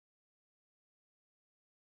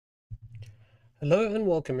Hello and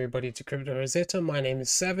welcome everybody to Crypto Rosetta. My name is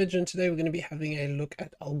Savage and today we're going to be having a look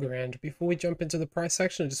at Algorand. Before we jump into the price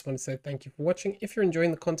action, I just want to say thank you for watching. If you're enjoying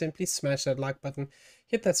the content, please smash that like button,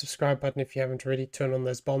 hit that subscribe button if you haven't already, turn on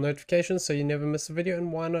those bell notifications so you never miss a video,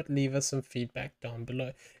 and why not leave us some feedback down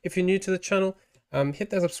below. If you're new to the channel, hit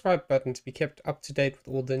that subscribe button to be kept up to date with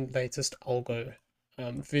all the latest algo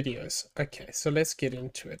videos. Okay, so let's get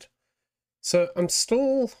into it. So I'm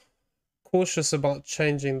still cautious about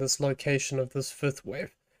changing this location of this fifth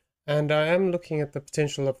wave, and I am looking at the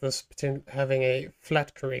potential of this having a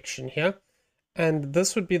flat correction here, and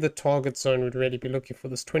this would be the target zone. We'd really be looking for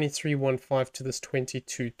this 2315 to this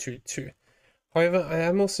 2222. However, I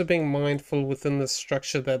am also being mindful within this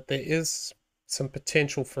structure that there is some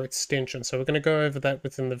potential for extension, so we're going to go over that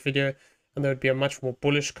within the video, and there would be a much more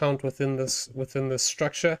bullish count within this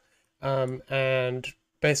structure, and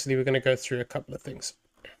basically we're going to go through a couple of things.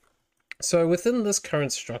 So within this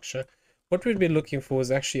current structure, what we'd be looking for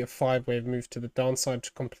is actually a 5-wave move to the downside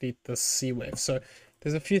to complete this C wave. So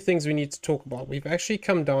there's a few things we need to talk about. We've actually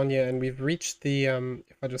come down here and we've reached the,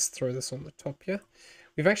 if I just throw this on the top here,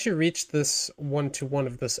 we've actually reached this 1-to-1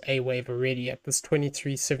 of this A wave already at this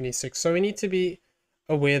 2376. So we need to be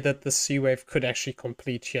aware that the C wave could actually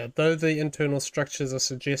complete here. Though the internal structures are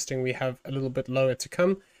suggesting we have a little bit lower to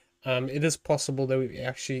come, it is possible that we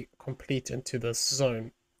actually complete into this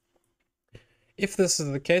zone. If this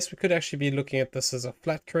is the case, we could actually be looking at this as a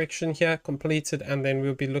flat correction here, completed, and then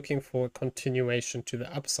we'll be looking for a continuation to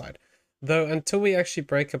the upside. Though until we actually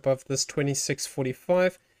break above this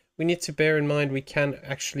 2645, we need to bear in mind we can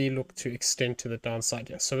actually look to extend to the downside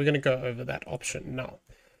here. So we're going to go over that option now.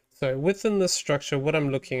 So within this structure, what I'm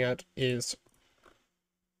looking at is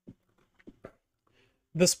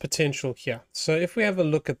this potential here. So if we have a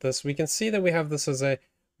look at this, we can see that we have this as a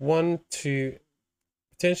 1, 2,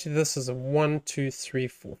 potentially this is a 1, 2, 3,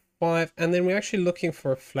 4, 5, and then we're actually looking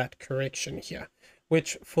for a flat correction here,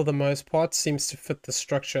 which for the most part seems to fit the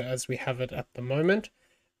structure as we have it at the moment.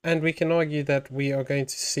 And we can argue that we are going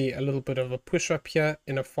to see a little bit of a push up here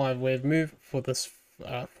in a 5-wave move for this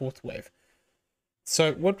 4th wave.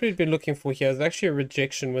 So what we'd be looking for here is actually a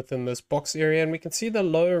rejection within this box area, and we can see the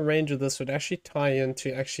lower range of this would actually tie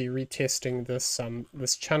into actually retesting this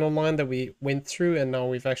this channel line that we went through and now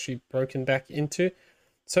we've actually broken back into.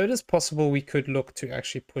 So it is possible we could look to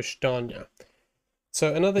actually push down here.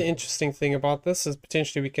 So another interesting thing about this is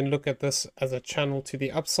potentially we can look at this as a channel to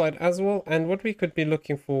the upside as well. And what we could be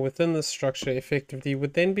looking for within this structure effectively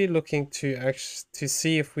would then be looking to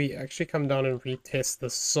see if we actually come down and retest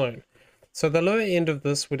this zone. So the lower end of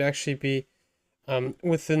this would actually be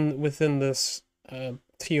within this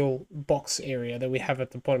teal box area that we have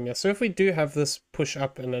at the bottom here. So if we do have this push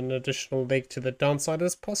up and an additional leg to the downside,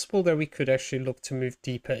 it's possible that we could actually look to move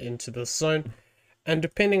deeper into this zone, and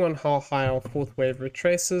depending on how high our 4th wave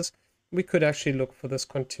retraces, we could actually look for this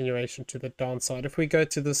continuation to the downside. If we go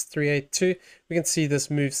to this 382, we can see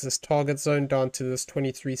this moves this target zone down to this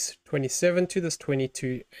 2327 to this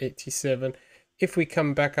 2287. If we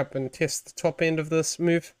come back up and test the top end of this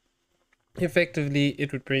move, effectively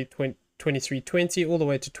it would be 2320 all the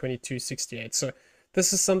way to 2268. So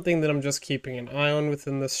this is something that I'm just keeping an eye on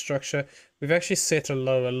within this structure. We've actually set a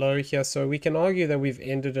lower low here, so we can argue that we've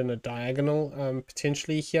ended in a diagonal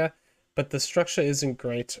potentially here, but the structure isn't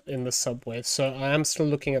great in the subwave. So I am still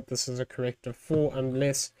looking at this as a corrective 4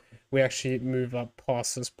 unless we actually move up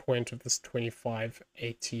past this point of this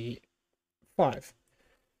 2585.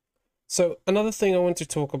 So another thing I want to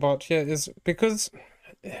talk about here is, because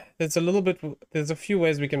there's a few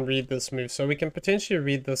ways we can read this move. So we can potentially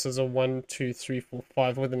read this as a 1, 2, 3, 4,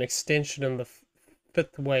 5 with an extension in the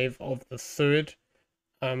 5th wave of the 3rd.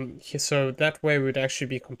 So that way would actually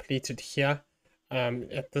be completed here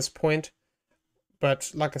at this point.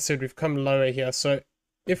 But like I said, we've come lower here. So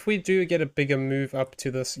if we do get a bigger move up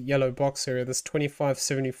to this yellow box area, this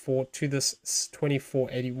 2574 to this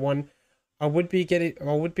 2481, I would be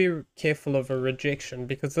careful of a rejection,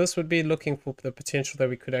 because this would be looking for the potential that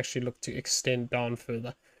we could actually look to extend down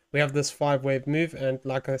further. We have this 5-wave move, and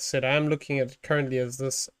like I said, I am looking at it currently as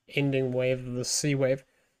this ending wave of the C wave.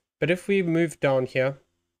 But if we move down here,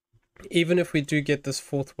 even if we do get this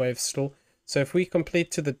 4th wave still, so if we complete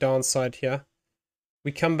to the downside here,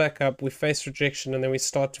 we come back up, we face rejection, and then we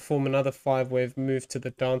start to form another 5-wave move to the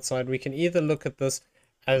downside, we can either look at this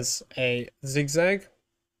as a zigzag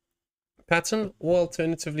pattern, or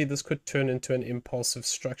alternatively this could turn into an impulsive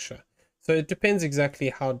structure. So it depends exactly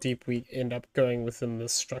how deep we end up going within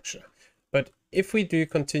this structure. But if we do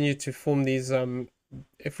continue to form these,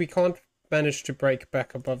 if we can't manage to break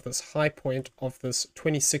back above this high point of this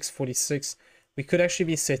 2646, we could actually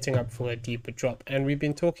be setting up for a deeper drop. And we've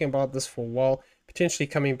been talking about this for a while, potentially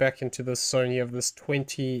coming back into this zone here of this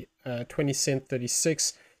 20 cent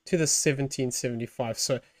 36 to the 17.75.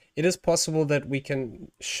 So it is possible that we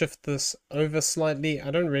can shift this over slightly.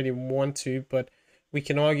 I don't really want to, but we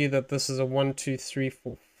can argue that this is a 1, 2, 3,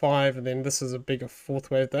 4, 5, and then this is a bigger fourth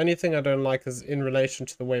wave. The only thing I don't like is in relation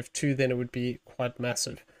to the wave 2, then it would be quite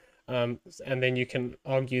massive. And then you can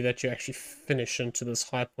argue that you actually finish into this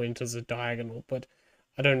high point as a diagonal, but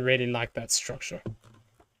I don't really like that structure.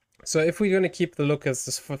 So if we're going to keep the look as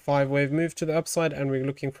this 5-wave move to the upside and we're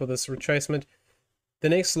looking for this retracement, the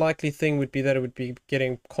next likely thing would be that it would be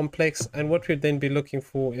getting complex, and what we'd then be looking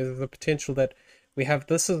for is the potential that we have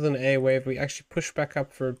this as an A wave, we actually push back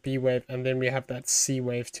up for a B wave, and then we have that C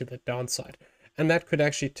wave to the downside. And that could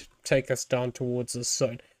actually take us down towards this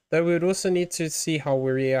zone. Though we would also need to see how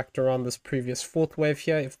we react around this previous fourth wave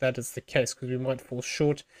here, if that is the case, because we might fall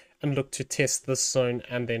short and look to test this zone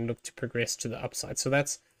and then look to progress to the upside. So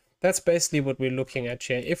that's basically what we're looking at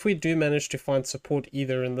here. If we do manage to find support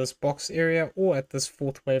either in this box area or at this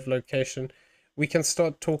fourth wave location, we can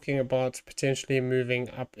start talking about potentially moving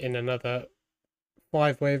up in another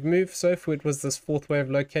 5-wave move. So if it was this fourth wave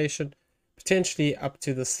location, potentially up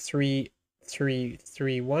to this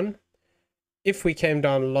 3.331. If we came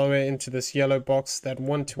down lower into this yellow box, that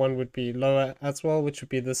 1-to-1 would be lower as well, which would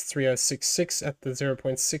be this 3.066 at the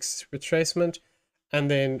 0.6 retracement. And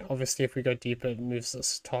then obviously if we go deeper, it moves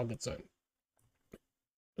this target zone.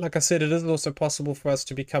 Like I said, it is also possible for us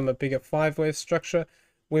to become a bigger 5-wave structure,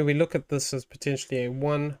 where we look at this as potentially a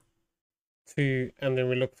 1, 2, and then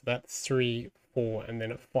we look for that 3, 4, and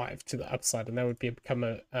then a 5 to the upside, and that would become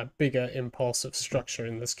a bigger impulsive structure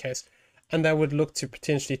in this case, and that would look to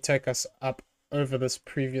potentially take us up over this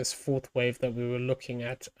previous fourth wave that we were looking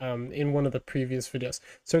at in one of the previous videos.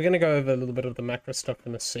 So we're going to go over a little bit of the macro stuff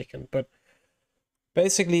in a second, but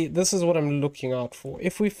basically this is what I'm looking out for.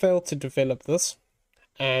 If we fail to develop this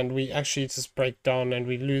and we actually just break down and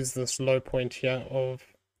we lose this low point here of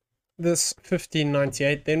this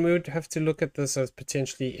 1598, then we would have to look at this as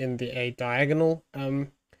potentially in the A diagonal,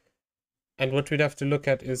 and what we'd have to look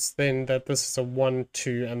at is then that this is a 1,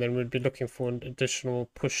 2, and then we'd be looking for an additional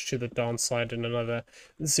push to the downside and another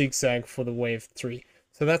zigzag for the wave 3.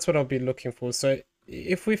 So that's what I'll be looking for. So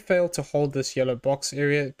if we fail to hold this yellow box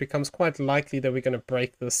area, it becomes quite likely that we're going to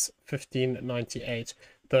break this 1598,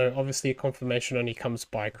 though obviously confirmation only comes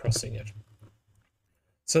by crossing it.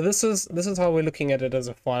 So this is how we're looking at it as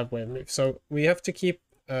a 5-wave move. So we have to keep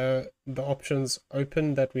the options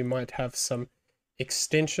open that we might have some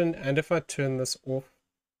extension. And if I turn this off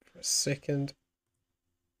for a second,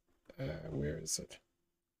 where is it?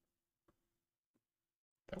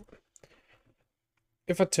 That one.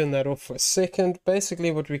 If I turn that off for a second,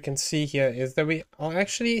 basically what we can see here is that we are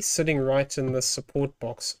actually sitting right in this support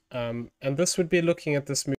box. And this would be looking at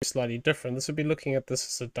this move slightly different. This would be looking at this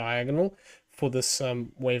as a diagonal for this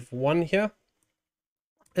wave 1 here.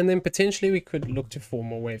 And then potentially we could look to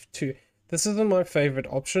form a wave 2. This isn't my favorite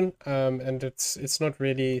option, and it's not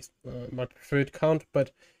really my preferred count,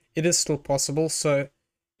 but it is still possible. So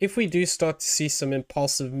if we do start to see some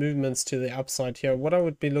impulsive movements to the upside here, what I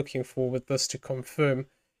would be looking for with this to confirm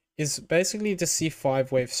is basically to see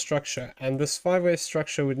 5-wave structure. And this 5-wave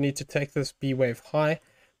structure would need to take this B wave high,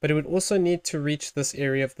 but it would also need to reach this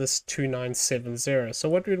area of this 2970. So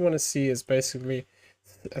what we'd want to see is basically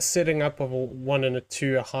a setting up of a 1 and a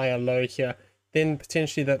 2, a higher low here, then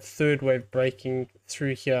potentially that 3rd wave breaking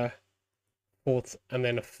through here, 4th, and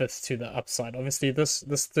then a 5th to the upside. Obviously this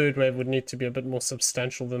 3rd wave would need to be a bit more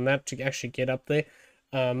substantial than that to actually get up there,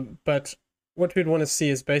 but what we'd want to see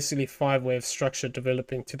is basically 5-wave structure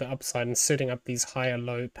developing to the upside and setting up these higher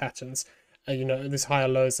low patterns, these higher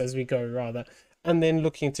lows as we go rather, and then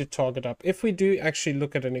looking to target up. If we do actually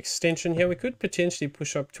look at an extension here, we could potentially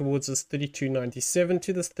push up towards this 32.97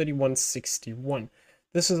 to this 31.61.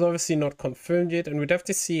 This is obviously not confirmed yet, and we'd have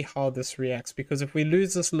to see how this reacts, because if we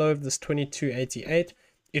lose this low of this 22.88,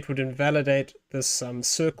 it would invalidate this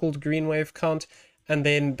circled green wave count, and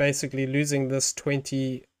then basically losing this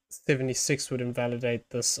 20.76 would invalidate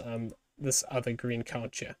this this other green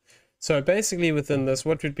count here. So basically within this,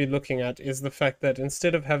 what we'd be looking at is the fact that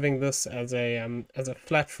instead of having this as a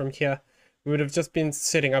flat from here, we would have just been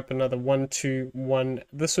setting up another 1, 2, 1.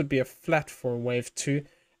 This would be a flat for wave 2,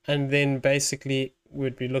 and then basically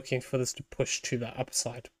we'd be looking for this to push to the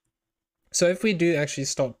upside. So if we do actually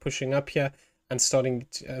start pushing up here and starting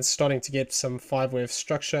to get some 5-wave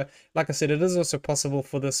structure, like I said, it is also possible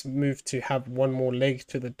for this move to have one more leg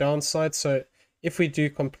to the downside. So if we do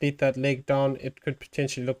complete that leg down, it could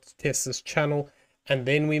potentially look to test this channel and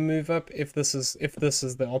then we move up if this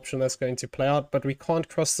is the option that's going to play out. But we can't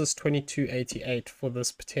cross this 2288 for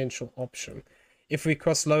this potential option. If we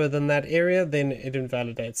cross lower than that area, then it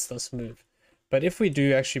invalidates this move. But if we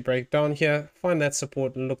do actually break down here, find that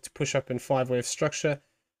support and look to push up in 5-wave structure,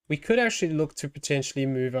 we could actually look to potentially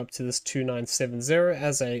move up to this 2970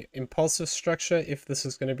 as a impulsive structure. If this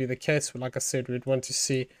is going to be the case, like I said, we'd want to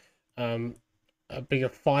see a bigger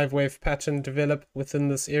 5-wave pattern develop within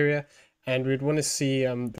this area, and we'd want to see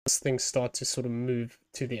this thing start to sort of move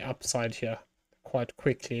to the upside here quite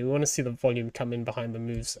quickly. We want to see the volume come in behind the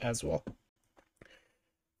moves as well.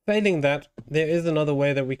 Failing that, there is another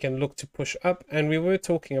way that we can look to push up, and we were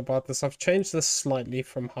talking about this. I've changed this slightly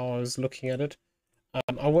from how I was looking at it.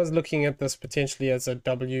 I was looking at this potentially as a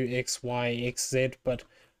W, X, Y, X, Z, but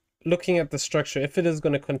looking at the structure, if it is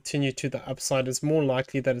going to continue to the upside, it's more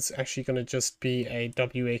likely that it's actually going to just be a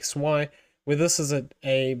W, X, Y, where this is an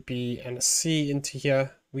A, B, and a C into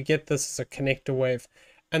here. We get this as a connector wave,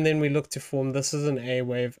 and then we look to form this as an A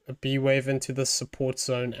wave, a B wave into this support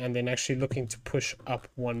zone, and then actually looking to push up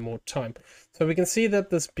one more time. So we can see that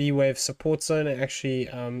this B wave support zone actually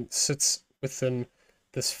sits within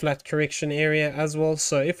this flat correction area as well.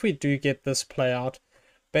 So if we do get this play out,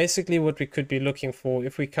 basically what we could be looking for,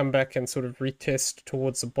 if we come back and sort of retest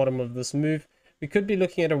towards the bottom of this move, we could be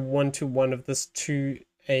looking at a 1-to-1 of this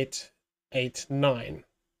 2889.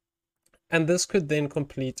 And this could then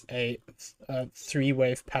complete a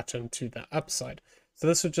 3-wave pattern to the upside. So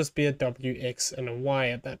this would just be a W, X, and a Y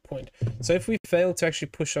at that point. So if we fail to actually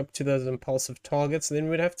push up to those impulsive targets, then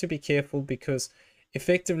we'd have to be careful, because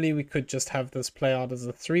effectively we could just have this play out as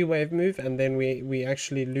a 3-wave move, and then we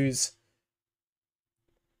actually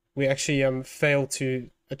fail to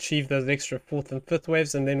achieve those extra 4th and 5th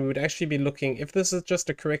waves, and then we would actually be looking, if this is just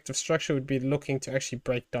a corrective structure, we'd be looking to actually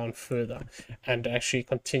break down further and actually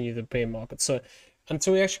continue the bear market. So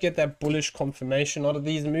until we actually get that bullish confirmation out of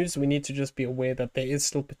these moves, we need to just be aware that there is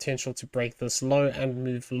still potential to break this low and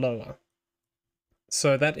move lower.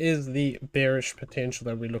 So that is the bearish potential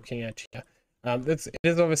that we're looking at here. It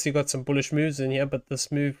has obviously got some bullish moves in here, but this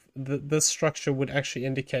move, this structure would actually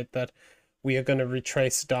indicate that we are going to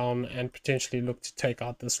retrace down and potentially look to take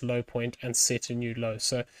out this low point and set a new low.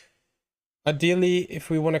 So ideally,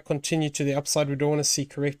 if we want to continue to the upside, we don't want to see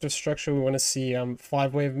corrective structure. We want to see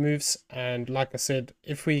 5-wave moves. And like I said,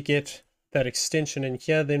 if we get that extension in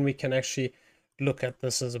here, then we can actually look at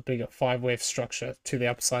this as a bigger 5-wave structure to the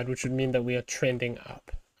upside, which would mean that we are trending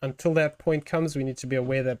up. Until that point comes, we need to be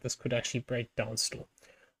aware that this could actually break down still.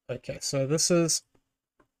 Okay, so this is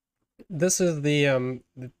the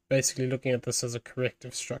basically looking at this as a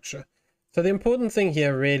corrective structure. So the important thing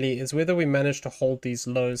here really is whether we manage to hold these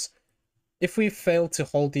lows. If we fail to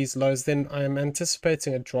hold these lows, then I am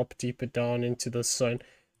anticipating a drop deeper down into this zone.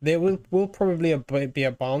 There will probably be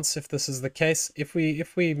a bounce if this is the case. If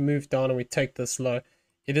we move down and we take this low,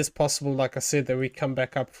 it is possible, like I said, that we come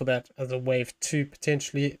back up for that as a wave 2,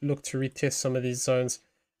 potentially look to retest some of these zones,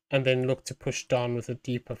 and then look to push down with a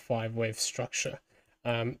deeper 5-wave structure.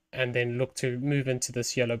 And then look to move into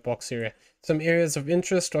this yellow box area. Some areas of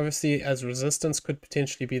interest, obviously, as resistance could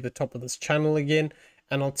potentially be the top of this channel again,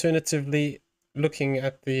 and alternatively looking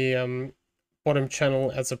at the bottom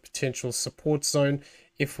channel as a potential support zone.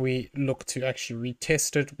 If we look to actually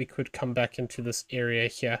retest it, we could come back into this area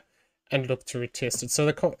here and look to retest it.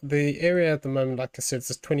 So the area at the moment, like I said,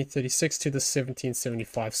 is 2036 to the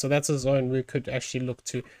 1775. So that's a zone we could actually look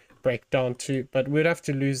to break down to, but we'd have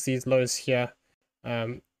to lose these lows here.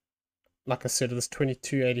 Like I said, this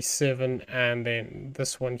 2287, and then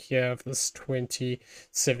this one here of this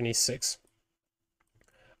 2076.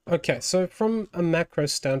 Okay, so from a macro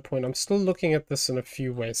standpoint, I'm still looking at this in a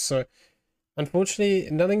few ways. So unfortunately,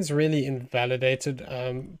 nothing's really invalidated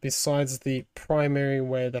besides the primary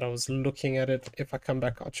way that I was looking at it. If I come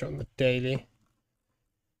back out here on the daily,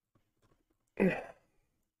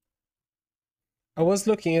 I was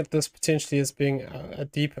looking at this potentially as being a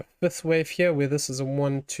deeper 5th wave here, where this is a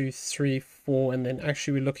 1, 2, 3, 4, and then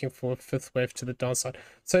actually we're looking for a 5th wave to the downside.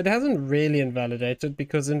 So it hasn't really invalidated,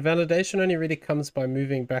 because invalidation only really comes by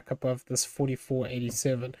moving back above this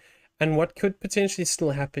 44.87. And what could potentially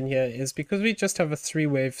still happen here is, because we just have a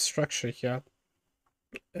 3-wave structure here,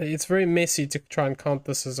 it's very messy to try and count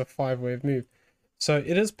this as a 5-wave move. So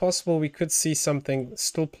it is possible we could see something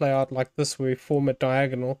still play out like this, where we form a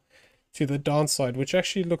diagonal to the downside, which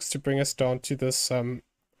actually looks to bring us down to this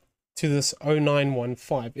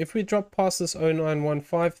 0915. If we drop past this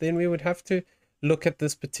 0915, then we would have to look at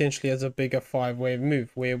this potentially as a bigger 5-wave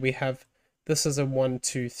move, where we have this is a 1,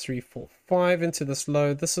 2, 3, 4, 5 into this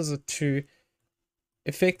low. This is a 2,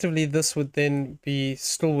 effectively this would then be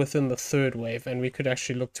still within the third wave, and we could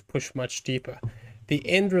actually look to push much deeper. The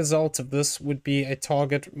end result of this would be a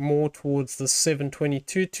target more towards the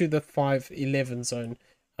 722 to the 511 zone.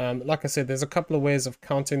 Like I said, there's a couple of ways of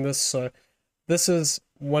counting this. So this is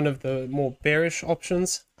one of the more bearish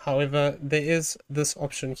options. However, there is this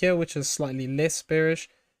option here, which is slightly less bearish,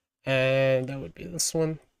 and that would be this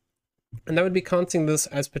one. And that would be counting this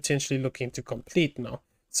as potentially looking to complete now.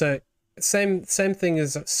 So same thing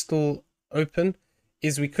is still open,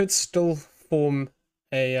 is we could still form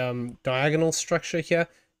a diagonal structure here,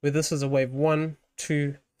 where this is a wave 1,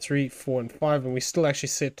 2, 3, 4, and 5, and we still actually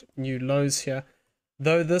set new lows here,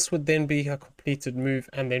 though this would then be a completed move,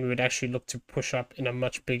 and then we would actually look to push up in a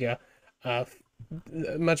much bigger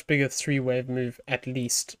three-wave move, at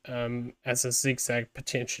least, as a zigzag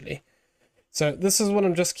potentially. So this is what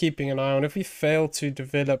I'm just keeping an eye on. If we fail to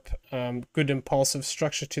develop good impulsive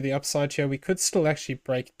structure to the upside here, we could still actually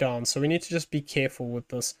break down. So we need to just be careful with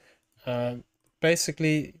this.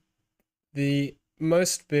 Basically, the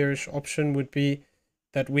most bearish option would be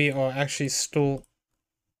that we are actually still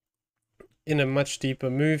in a much deeper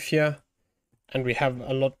move here, and we have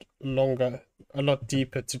a lot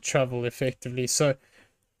deeper to travel effectively. So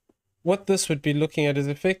what this would be looking at is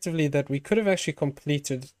effectively that we could have actually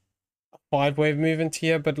completed a 5-wave move into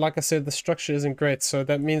here, but like I said, the structure isn't great, so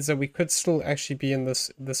that means that we could still actually be in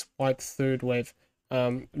this white third wave,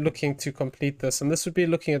 looking to complete this. And this would be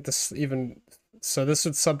looking at this even, so this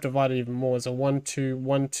would subdivide it even more as a 1 2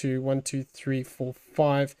 1 2 1 2 3 4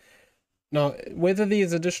 5. Now, whether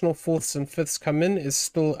these additional fourths and fifths come in is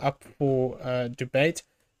still up for debate,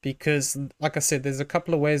 because, like I said, there's a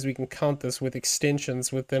couple of ways we can count this with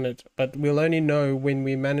extensions within it, but we'll only know when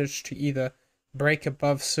we manage to either break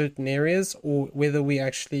above certain areas or whether we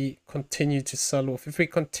actually continue to sell off. If we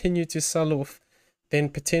continue to sell off, then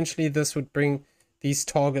potentially this would bring these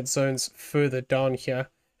target zones further down here,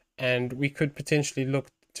 and we could potentially look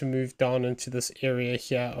to move down into this area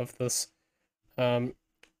here of this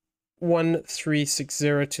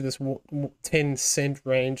 1360 to this 10 cent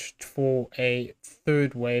range for a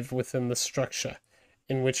third wave within the structure,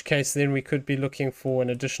 in which case then we could be looking for an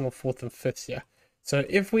additional fourth and fifth here. So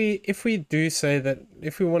if we do say that,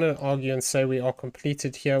 if we want to argue and say we are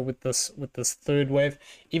completed here with this third wave,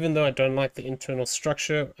 even though I don't like the internal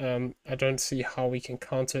structure, I don't see how we can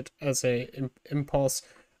count it as a impulse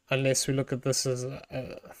unless we look at this as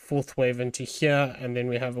a fourth wave into here, and then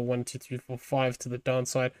we have a 1 2 3 4 5 to the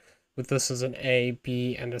downside, with this as an A,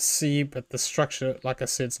 B, and a C. But the structure, like I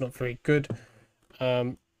said, is not very good.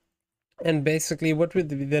 And basically what we'd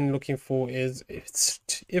be then looking for is,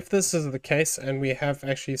 if this is the case and we have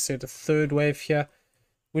actually set a third wave here,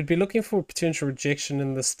 we'd be looking for a potential rejection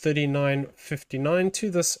in this 39.59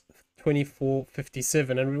 to this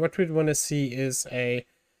 24.57, and what we'd want to see is a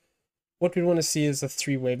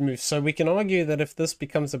three-wave move. So we can argue that if this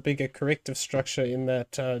becomes a bigger corrective structure in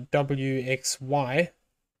that WXY,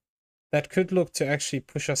 that could look to actually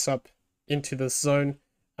push us up into this zone.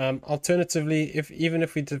 Alternatively, even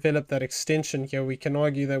if we develop that extension here, we can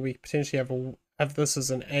argue that we potentially have this as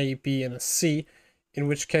an A, B, and a C, in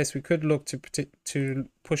which case we could look to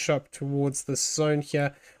push up towards this zone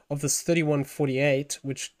here of this 31.48,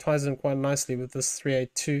 which ties in quite nicely with this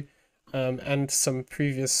 382 and some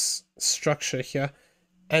previous structure here,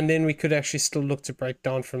 and then we could actually still look to break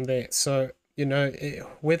down from there. So, you know,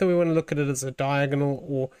 whether we want to look at it as a diagonal,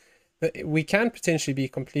 or we can potentially be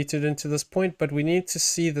completed into this point, but we need to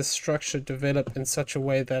see the structure develop in such a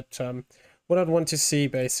way that what I'd want to see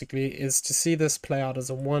basically is to see this play out as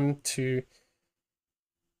a 1 2,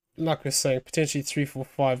 like we're saying, potentially 3 4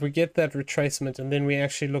 5. We get that retracement, and then we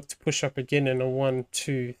actually look to push up again in a 1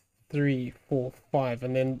 2 3 4 5,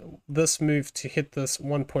 and then this move to hit this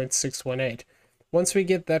 1.618. Once we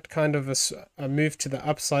get that kind of a move to the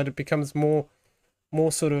upside, it becomes more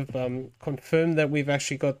sort of confirmed that we've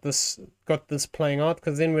actually got this playing out,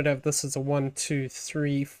 because then we'd have this as a 1 2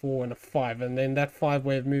 3 4 and a 5, and then that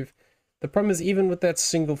 5-wave move. The problem is, even with that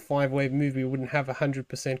single 5-wave move, we wouldn't have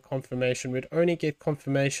 100% confirmation. We'd only get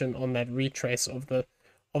confirmation on that retrace of the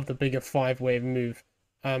bigger 5-wave move.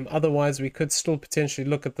 Otherwise, we could still potentially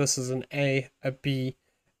look at this as an A, a B,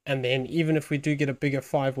 and then even if we do get a bigger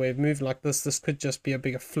 5-wave move like this, this could just be a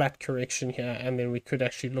bigger flat correction here, and then we could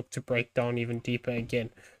actually look to break down even deeper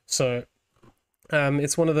again. So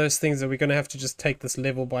it's one of those things that we're going to have to just take this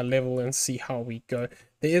level by level and see how we go.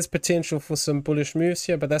 There is potential for some bullish moves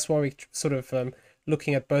here, but that's why we're sort of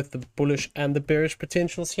looking at both the bullish and the bearish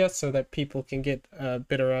potentials here, so that people can get a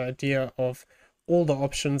better idea of all the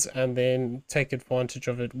options and then take advantage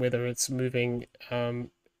of it, whether it's moving in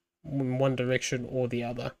one direction or the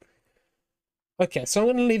other. Okay, so I'm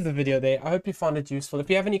going to leave the video there. I hope you found it useful. If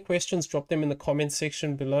you have any questions, drop them in the comment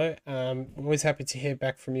section below. I'm always happy to hear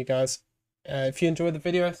back from you guys. If you enjoyed the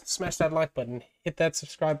video, smash that like button, hit that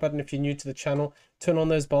subscribe button if you're new to the channel, turn on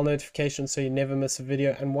those bell notifications so you never miss a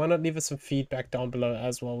video, and why not leave us some feedback down below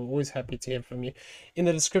as well. We're always happy to hear from you. In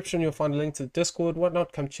the description, you'll find a link to the Discord,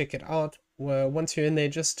 whatnot. Come check it out. Once you're in there,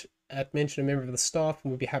 just mention a member of the staff,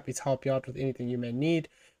 and we'll be happy to help you out with anything you may need.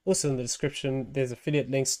 Also in the description, there's affiliate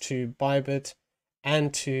links to BYBIT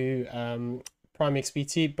and to Prime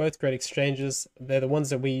XBT, both great exchanges. They're the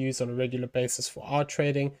ones that we use on a regular basis for our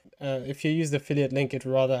trading. If you use the affiliate link, it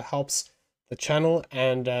rather helps the channel,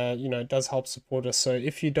 and it does help support us. So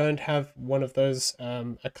if you don't have one of those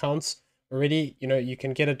accounts already, you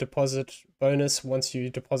can get a deposit bonus once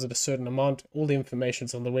you deposit a certain amount. All the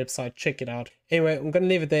information's on the website. Check it out. Anyway, I'm going to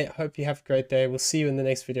leave it there. Hope you have a great day. We'll see you in the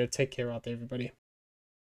next video. Take care out there, everybody.